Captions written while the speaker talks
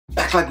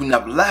Act like we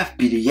never left,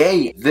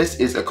 BDA. This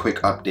is a quick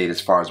update as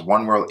far as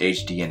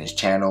OneWorldHd and his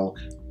channel,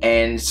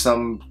 and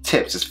some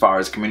tips as far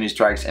as community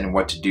strikes and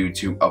what to do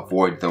to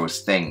avoid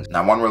those things.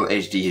 Now,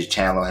 OneWorldHd, his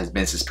channel has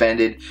been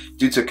suspended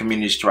due to a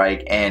community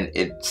strike, and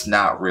it's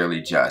not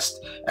really just.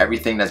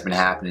 Everything that's been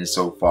happening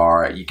so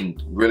far, you can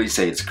really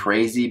say it's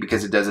crazy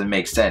because it doesn't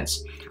make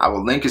sense. I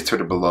will link his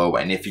Twitter below,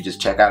 and if you just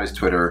check out his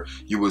Twitter,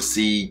 you will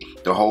see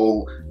the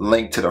whole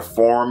link to the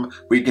forum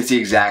where you can see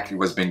exactly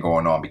what's been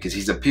going on, because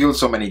he's appealed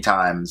so many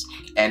times,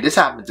 and this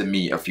happened to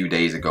me a few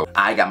days ago.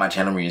 I got my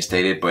channel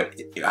reinstated, but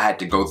I had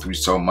to go through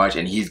so much,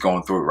 and he's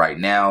going through it right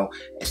now.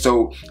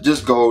 So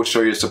just go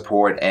show your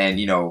support, and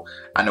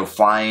I know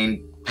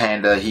Flying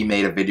Panda, he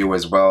made a video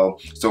as well,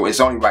 so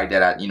it's only right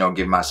that I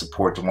give my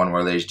support to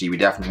OneWorldHd. We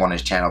definitely want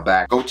his channel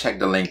back. Go check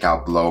the link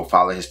out below,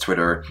 follow his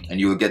Twitter, and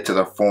you will get to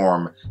the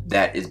forum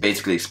that is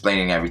basically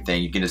explaining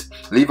everything. You can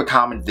just leave a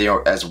comment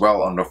there as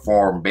well on the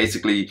forum,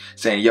 basically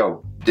saying,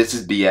 yo, this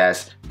is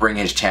BS, bring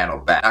his channel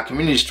back. Now,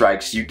 community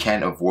strikes, you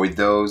can avoid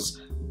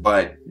those,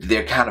 but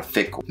they're kind of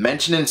fickle.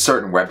 Mentioning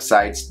certain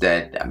websites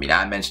that,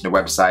 I mentioned the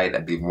website, I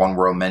believe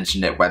OneWorld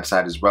mentioned that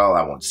website as well,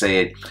 I won't say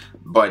it,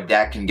 but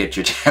that can get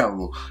your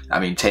channel,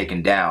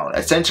 taken down.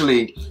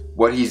 Essentially,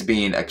 what he's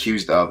being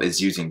accused of is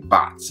using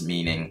bots,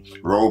 meaning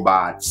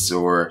robots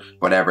or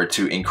whatever,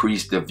 to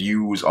increase the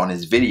views on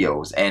his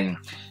videos. And,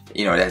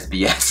 that's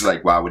BS.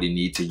 Like, why would he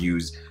need to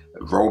use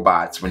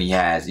robots when he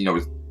has,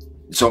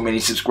 so many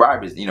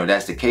subscribers?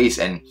 That's the case.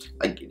 And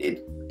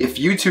if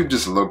YouTube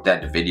just looked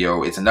at the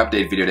video, it's an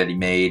update video that he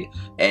made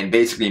and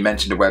basically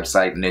mentioned the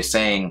website, and they're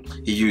saying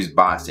he used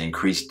bots to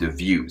increase the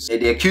views.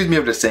 They accused me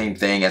of the same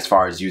thing as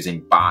far as using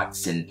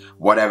bots and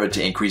whatever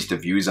to increase the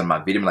views on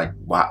my video. I'm like,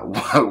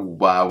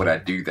 why would I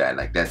do that?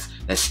 Like, that's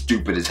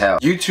stupid as hell.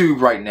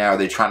 YouTube right now,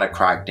 they're trying to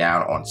crack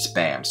down on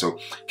spam. So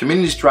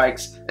community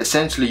strikes,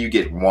 essentially you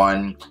get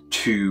 1,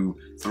 2,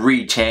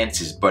 3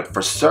 chances, but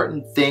for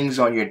certain things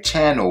on your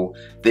channel,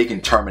 they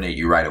can terminate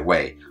you right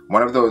away.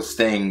 One of those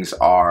things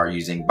are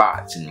using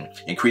bots and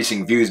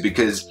increasing views,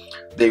 because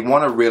they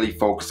want to really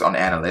focus on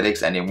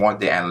analytics, and they want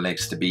the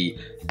analytics to be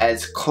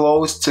as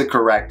close to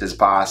correct as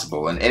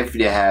possible. And if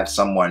they have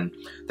someone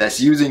that's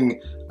using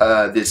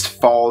this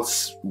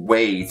false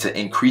way to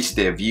increase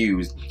their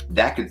views,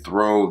 that could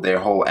throw their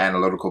whole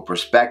analytical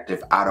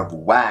perspective out of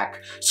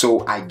whack.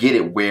 So I get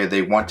it, where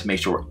they want to make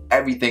sure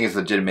everything is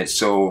legitimate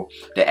so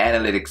the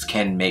analytics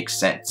can make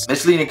sense.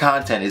 Misleading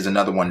content is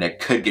another one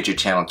that could get your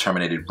channel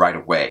terminated right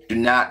away. Do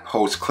not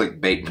post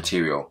clickbait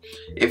material.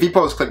 If you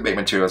post clickbait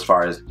material as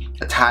far as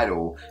a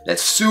title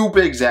that's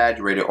super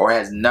exaggerated or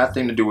has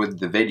nothing to do with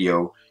the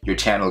video, your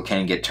channel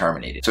can get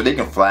terminated. So they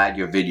can flag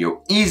your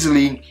video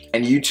easily,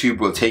 and YouTube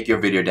will take your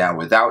video down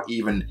without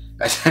even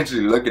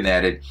essentially looking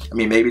at it.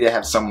 Maybe they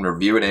have someone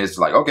review it and it's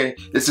like, okay,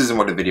 this isn't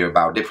what the video is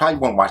about. They probably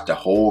won't watch the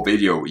whole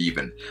video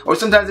even. Or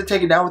sometimes they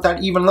take it down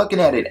without even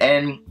looking at it,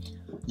 and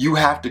you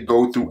have to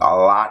go through a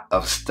lot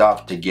of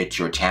stuff to get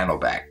your channel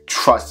back.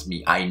 Trust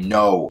me, I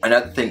know.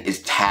 Another thing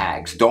is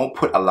tags. Don't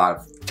put a lot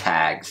of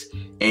tags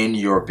in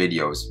your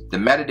videos. The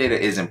metadata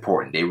is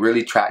important. They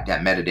really track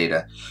that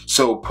metadata.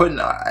 So putting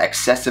an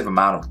excessive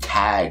amount of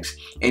tags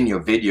in your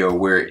video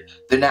where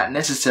they're not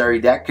necessary,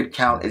 that could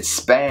count as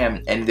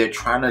spam, and they're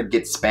trying to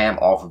get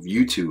spam off of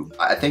YouTube.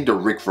 I think the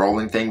Rick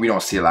rolling thing, we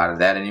don't see a lot of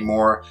that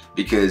anymore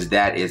because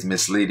that is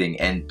misleading,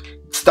 and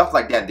stuff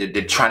like that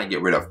they're trying to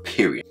get rid of,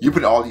 period. You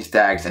put all these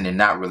tags and they're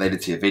not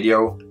related to your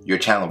video, your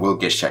channel will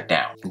get shut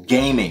down.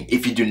 Gaming.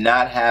 If you do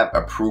not have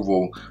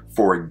approval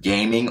for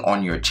gaming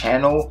on your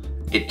channel,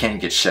 it can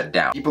get shut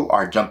down. People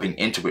are jumping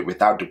into it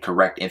without the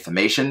correct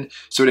information,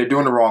 so they're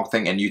doing the wrong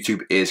thing, and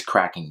YouTube is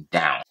cracking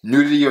down.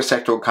 Nudity or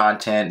sexual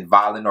content,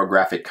 violent or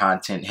graphic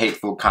content,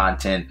 hateful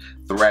content,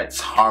 threats,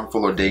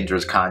 harmful or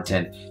dangerous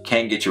content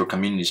can get you a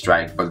community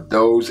strike, but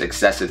those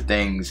excessive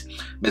things,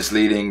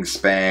 misleading,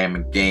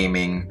 spam,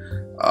 gaming,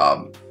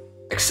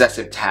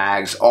 excessive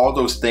tags, all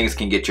those things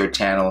can get your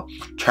channel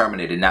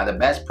terminated. Now, the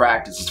best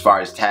practice as far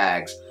as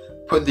tags,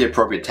 put the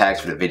appropriate tags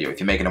for the video. If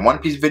you're making a One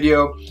Piece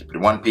video, put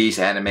One Piece,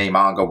 anime,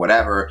 manga,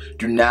 whatever.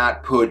 Do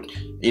not put,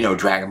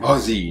 Dragon Ball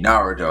Z,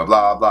 Naruto,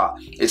 blah, blah.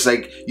 It's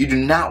like, you do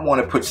not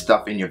want to put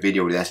stuff in your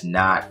video that's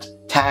not,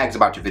 tags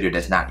about your video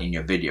that's not in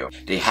your video.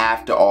 They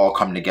have to all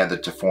come together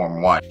to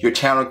form one. Your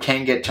channel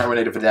can get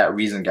terminated for that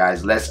reason,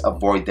 guys. Let's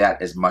avoid that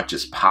as much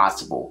as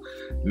possible.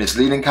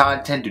 Misleading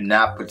content, do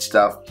not put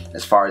stuff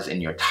as far as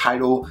in your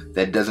title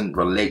that doesn't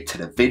relate to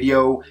the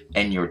video,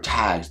 and your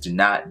tags, do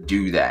not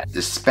do that. The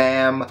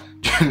spam,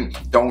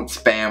 don't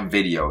spam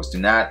videos. Do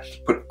not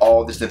put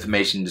all this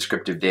information,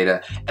 descriptive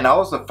data. And I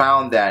also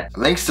found that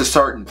links to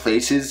certain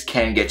places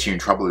can get you in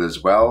trouble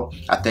as well.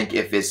 I think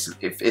if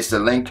it's a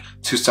link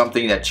to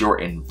something that you're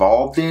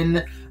involved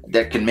in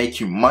that can make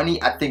you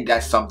money, I think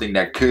that's something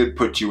that could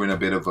put you in a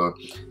bit of a,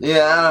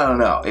 I don't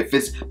know. If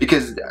it's,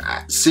 because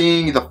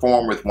seeing the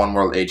forum with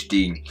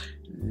OneWorldHd,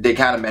 they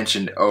kind of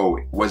mentioned, oh,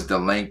 was the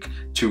link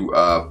to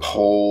a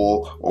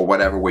poll or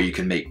whatever where you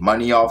can make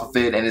money off of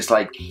it, and it's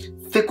like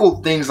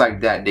fickle things like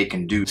that they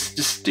can do.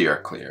 Just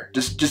steer clear.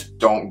 Just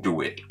don't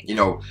do it. You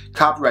know,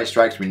 copyright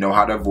strikes, we know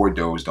how to avoid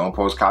those. Don't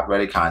post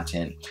copyrighted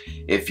content.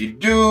 If you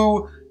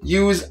do,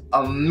 use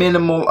a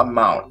minimal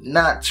amount,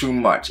 not too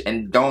much,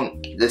 and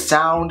don't, the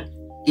sound,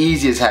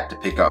 easy as heck to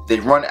pick up. They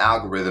run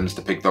algorithms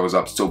to pick those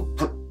up, so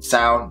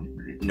sound,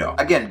 no.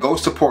 Again, go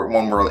support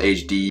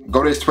OneWorldHd.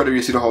 Go to his Twitter,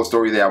 you see the whole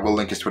story there. I will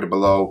link his Twitter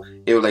below.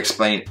 It will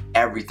explain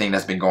everything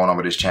that's been going on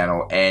with his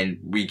channel, and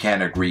we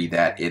can agree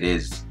that it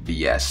is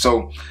BS.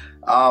 So,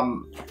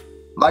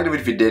 like the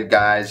video if you did,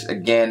 guys.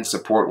 Again,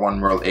 support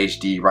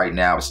OneWorldHd right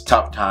now. It's a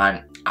tough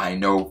time. I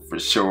know for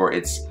sure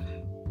it's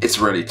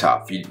really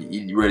tough.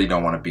 You really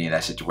don't want to be in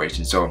that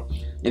situation. So,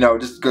 you know,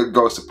 just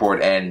go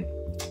support and,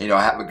 you know,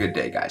 have a good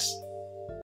day, guys.